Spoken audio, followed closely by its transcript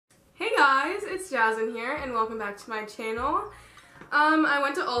guys, it's Jazmine here, and welcome back to my channel. I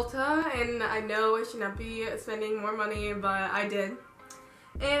went to Ulta, and I know I should not be spending more money, but I did.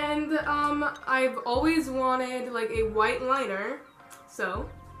 And I've always wanted like a white liner, so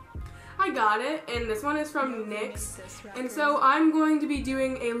I got it, and this one is from NYX. And so I'm going to be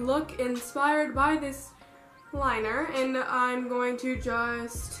doing a look inspired by this liner, and I'm going to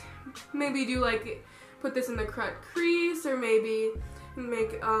just maybe do like put this in the cut crease, or maybe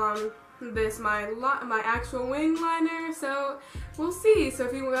make this my actual wing liner. So we'll see. So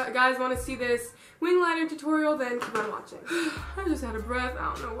if you guys want to see this wing liner tutorial, then keep on watching. I just had a breath.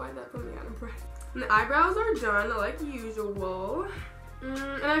 I don't know why that put me out of breath. And the eyebrows are done like usual.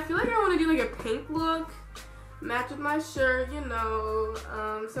 And I feel like I want to do like a pink look, match with my shirt, you know.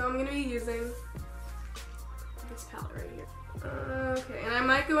 So I'm gonna be using this palette right here. Okay, and I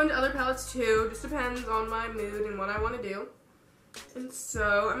might go into other palettes too. Just depends on my mood and what I want to do. And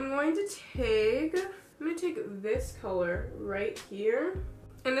so I'm going to take this color right here,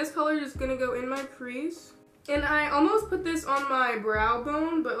 and this color is gonna go in my crease. And I almost put this on my brow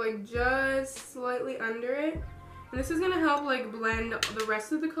bone, but like just slightly under it. And this is gonna help like blend the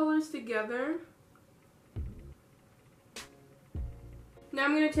rest of the colors together. Now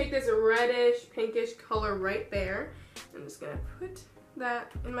I'm gonna take this reddish, pinkish color right there. I'm just gonna put that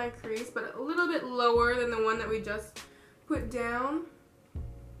in my crease, but a little bit lower than the one that we just put down.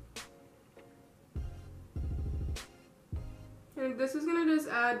 And this is gonna just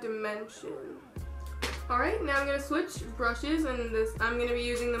add dimension. Alright, now I'm gonna switch brushes, and I'm gonna be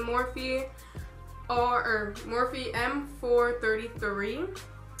using the Morphe M433.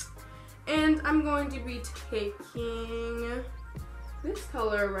 And I'm going to be taking this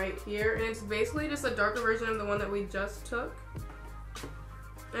color right here, and it's basically just a darker version of the one that we just took.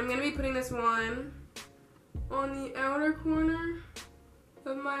 I'm gonna be putting this one on the outer corner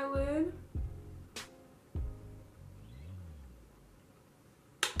of my lid.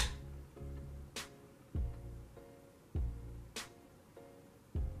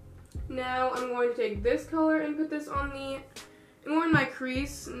 Now I'm going to take this color and put this on more in my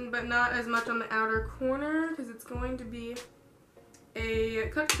crease, but not as much on the outer corner, because it's going to be a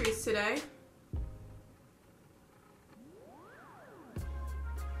cut crease today.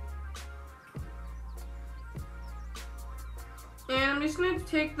 And I'm just going to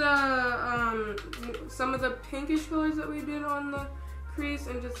take the some of the pinkish colors that we did on the crease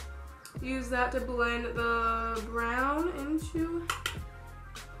and just use that to blend the brown into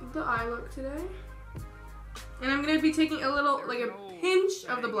the eye look today. And I'm going to be taking a little, like a pinch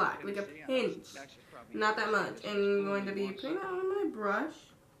of the black, like a pinch, not that much. And I'm going to be putting that on my brush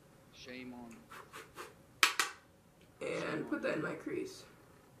and put that in my crease.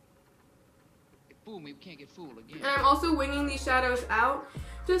 We can't get fooled again. And I'm also winging these shadows out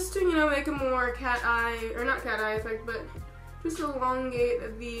just to, you know, make a more cat eye, or not cat eye effect, but just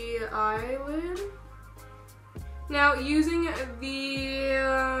elongate the eyelid. Now, using the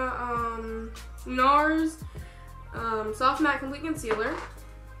NARS Soft Matte Complete Concealer,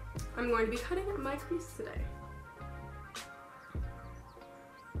 I'm going to be cutting my crease today.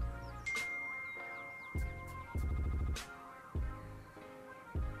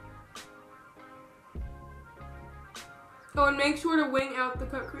 Oh, and make sure to wing out the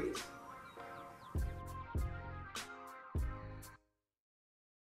cut crease.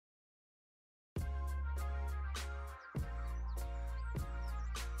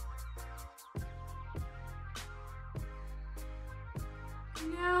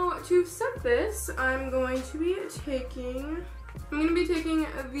 Now, to set this, I'm going to be taking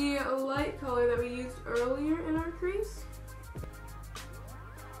the light color that we used earlier in our crease.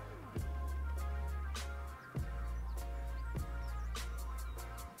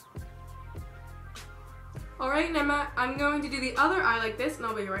 Alright, and I'm going to do the other eye like this, and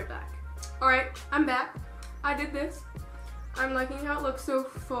I'll be right back. Alright, I'm back. I did this. I'm liking how it looks so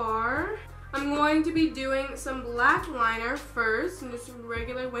far. I'm going to be doing some black liner first, and just a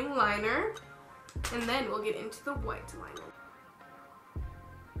regular wing liner, and then we'll get into the white liner.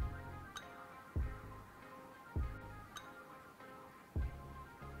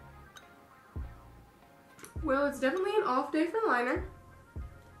 Well, it's definitely an off day for liner.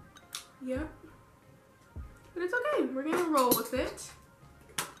 Yep. But it's okay, we're gonna roll with it.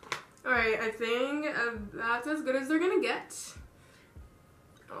 Alright, I think that's as good as they're gonna get.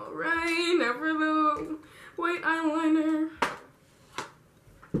 Alright, now for the white eyeliner.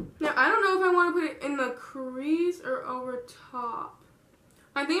 Now, I don't know if I want to put it in the crease or over top.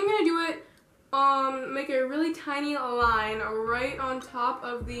 I think I'm gonna do it, make a really tiny line right on top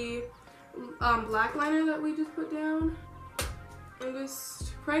of the black liner that we just put down. And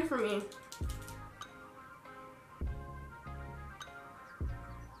just pray for me.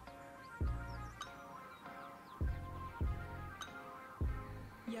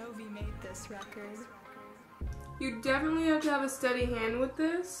 Yovi made this record. You definitely have to have a steady hand with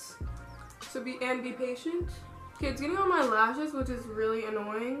this. So be patient. Okay, it's getting on my lashes, which is really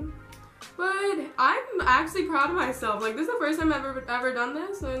annoying. But I'm actually proud of myself. Like, this is the first time I've ever done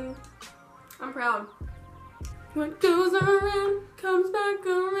this, and I'm proud. What goes around comes back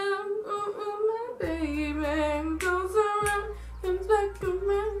around. Oh, oh my baby. What goes around comes back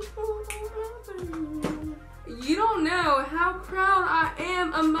around. Oh, oh my baby. You don't know how proud I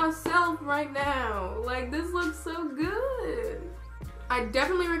am of myself right now. Like, this looks so good. I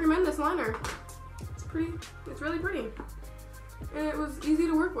definitely recommend this liner. It's really pretty. And it was easy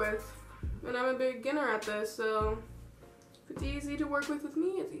to work with. And I'm a beginner at this, so if it's easy to work with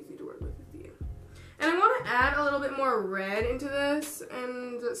me, it's easy to work with you. And I want to add a little bit more red into this,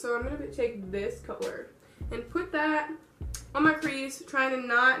 and so I'm going to take this color and put that on my crease, trying to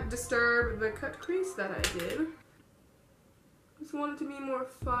not disturb the cut crease that I did. Just want it to be more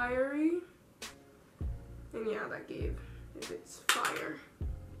fiery. And yeah, that gave it its fire.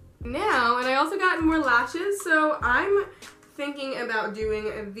 Now, and I also got more lashes, so I'm thinking about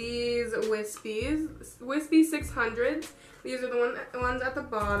doing these Wispy 600s. These are the ones at the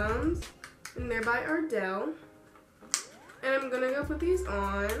bottoms, and they're by Ardell. And I'm gonna go put these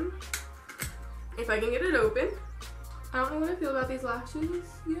on, if I can get it open. I don't know what I feel about these lashes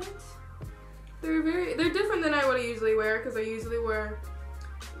yet. They're different than I would usually wear, because I usually wear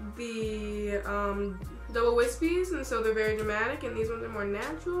the double wispies, and so they're very dramatic, and these ones are more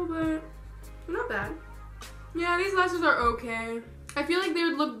natural, but they're not bad. Yeah, these lashes are okay. I feel like they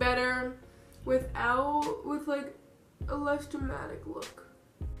would look better with like a less dramatic look.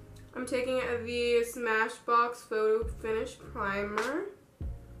 I'm taking the Smashbox Photo Finish Primer,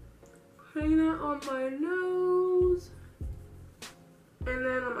 putting that on my nose, and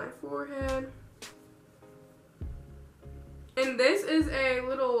then on my forehead. And this is a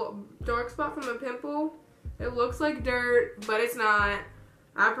little dark spot from a pimple. It looks like dirt, but it's not.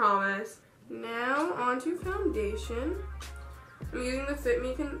 I promise. Now onto foundation. I'm using the Fit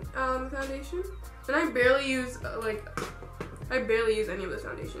Me foundation, and I barely use any of this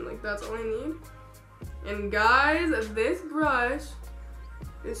foundation. Like, that's all I need. And guys, this brush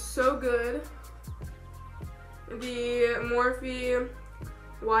is so good. The Morphe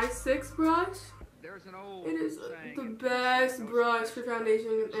Y6 brush. It is the best brush for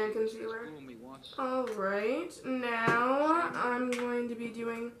foundation and concealer. Alright, now I'm going to be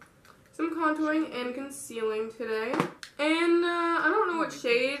doing some contouring and concealing today. And I don't know what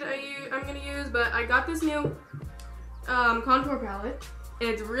shade I'm going to use, but I got this new contour palette. And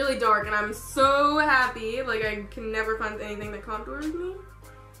it's really dark, and I'm so happy. Like, I can never find anything that contours me.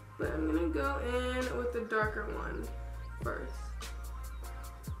 But I'm going to go in with the darker one first.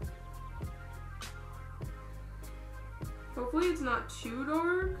 Hopefully it's not too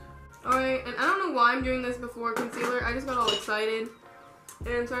dark. Alright, and I don't know why I'm doing this before concealer. I just got all excited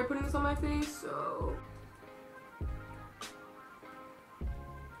and started putting this on my face, so.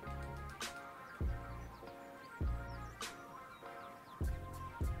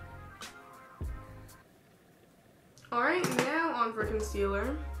 Alright, now on for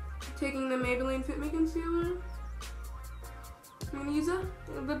concealer. Taking the Maybelline Fit Me concealer. I'm going to use the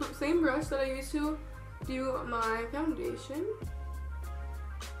same brush that I used to do my foundation.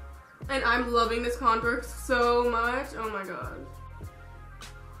 And I'm loving this contour so much. Oh my god.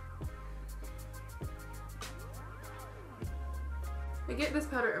 I get this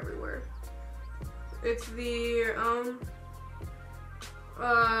powder everywhere. It's the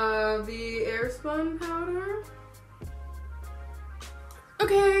Airspun powder.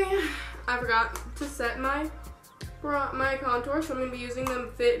 Okay, I forgot to set my contour, so I'm gonna be using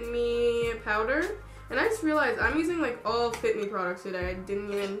the Fit Me powder. And I just realized I'm using like all Fit Me products today. I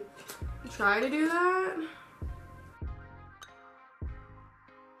didn't even try to do that.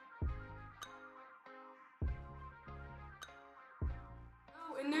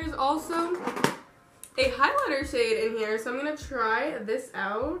 Oh, and there's also a highlighter shade in here, so I'm gonna try this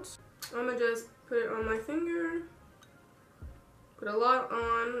out. I'm gonna just put it on my finger. Put a lot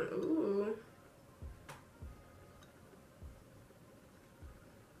on. Ooh.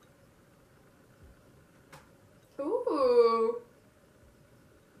 Ooh.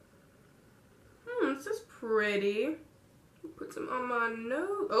 This is pretty. Put some on my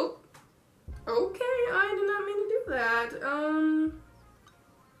nose. Oh. Okay, I did not mean to do that.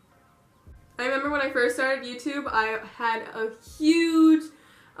 I remember when I first started YouTube, I had a huge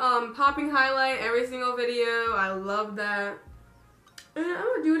popping highlight every single video. I love that. And I'm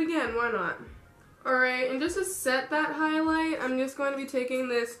gonna do it again, why not? Alright, and just to set that highlight, I'm just going to be taking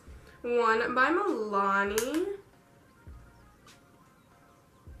this one by Milani.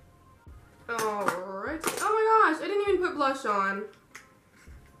 Alright. Oh my gosh, I didn't even put blush on.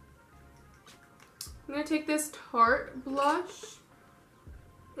 I'm gonna take this Tarte blush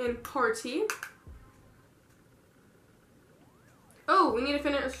in Party. Oh, we need to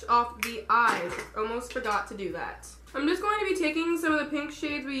finish off the eyes. Almost forgot to do that. I'm just going to be taking some of the pink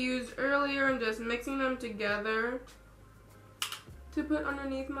shades we used earlier and just mixing them together to put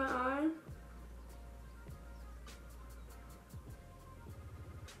underneath my eye.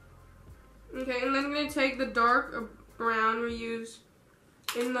 Okay, and then I'm going to take the dark brown we used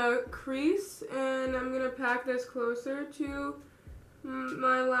in the crease, and I'm going to pack this closer to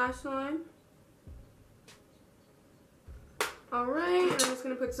my lash line. Alright, and I'm just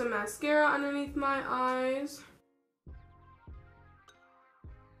going to put some mascara underneath my eyes.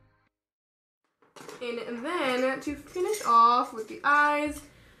 And then, to finish off with the eyes,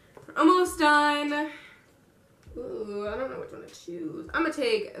 we're almost done. Ooh, I don't know which one to choose. I'm going to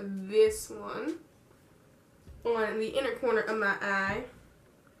take this one on the inner corner of my eye.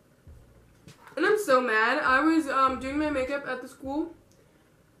 And I'm so mad. I was doing my makeup at the school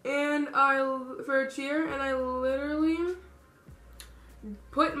and for a cheer, and I literally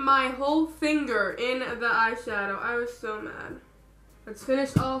put my whole finger in the eyeshadow. I was so mad. Let's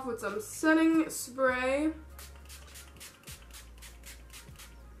finish off with some setting spray.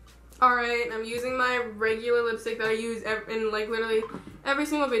 Alright, I'm using my regular lipstick that I use in like literally every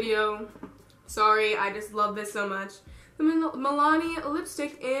single video. Sorry, I just love this so much. The Milani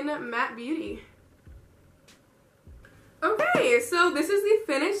lipstick in Matte Beauty. Okay, so this is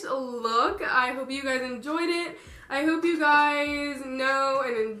the finished look. I hope you guys enjoyed it. I hope you guys know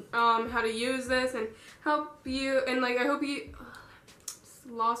and how to use this and help you, and like I hope you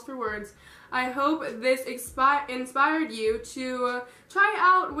lost for words. I hope this inspired you to try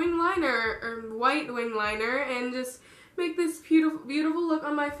out wing liner or white wing liner and just make this beautiful look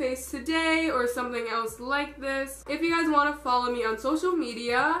on my face today or something else like this. If you guys want to follow me on social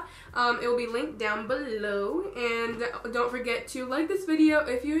media, it will be linked down below. And don't forget to like this video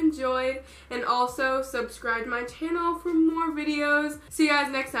if you enjoyed, and also subscribe to my channel for more videos. See you guys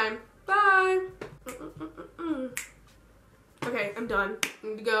next time. Bye! Okay, I'm done. I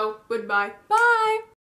need to go. Goodbye. Bye!